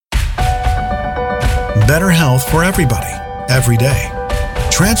better health for everybody, every day.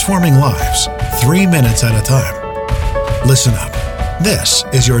 Transforming lives, 3 minutes at a time. Listen up. This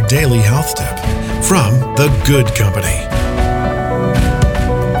is your daily health tip from The Good Company.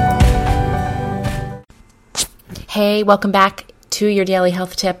 Hey, welcome back to your daily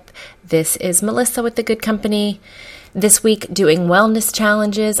health tip. This is Melissa with The Good Company. This week, doing wellness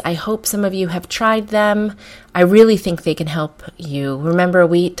challenges. I hope some of you have tried them. I really think they can help you. Remember,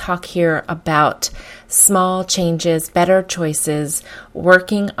 we talk here about small changes, better choices,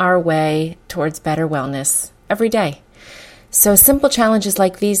 working our way towards better wellness every day. So simple challenges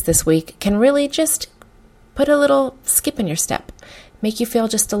like these this week can really just put a little skip in your step, make you feel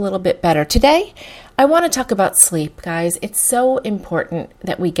just a little bit better. Today, I want to talk about sleep, guys. It's so important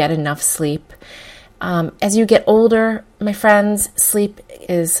that we get enough sleep. As you get older, my friends, sleep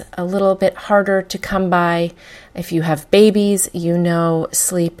is a little bit harder to come by. If you have babies, you know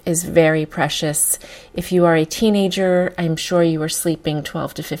sleep is very precious. If you are a teenager, I'm sure you are sleeping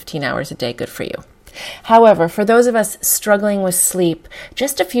 12 to 15 hours a day. Good for you. However, for those of us struggling with sleep,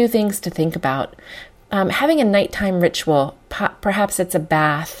 just a few things to think about. Having a nighttime ritual, perhaps it's a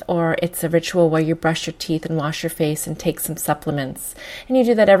bath or it's a ritual where you brush your teeth and wash your face and take some supplements. And you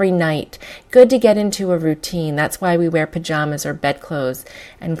do that every night. Good to get into a routine. That's why we wear pajamas or bedclothes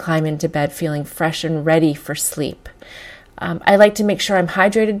and climb into bed feeling fresh and ready for sleep. I like to make sure I'm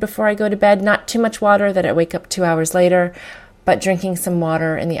hydrated before I go to bed. Not too much water that I wake up 2 hours later, but drinking some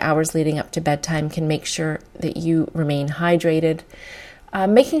water in the hours leading up to bedtime can make sure that you remain hydrated.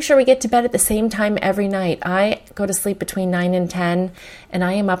 Making sure we get to bed at the same time every night. I go to sleep between 9 and 10, and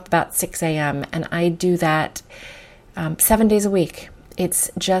I am up about 6 a.m., and I do that 7 days a week. It's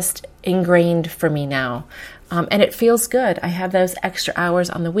just ingrained for me now, and it feels good. I have those extra hours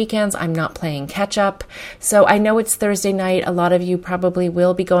on the weekends. I'm not playing catch up. So I know it's Thursday night. A lot of you probably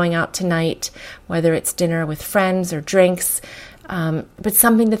will be going out tonight, whether it's dinner with friends or drinks. But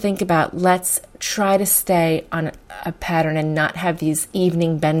something to think about. Let's try to stay on a pattern and not have these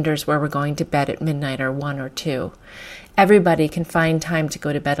evening benders where we're going to bed at midnight or 1 or 2. Everybody can find time to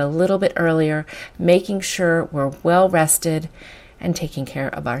go to bed a little bit earlier, making sure we're well rested and taking care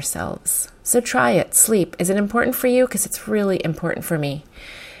of ourselves. So try it. Sleep. Is it important for you? Because it's really important for me.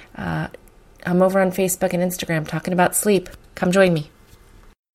 I'm over on Facebook and Instagram talking about sleep. Come join me.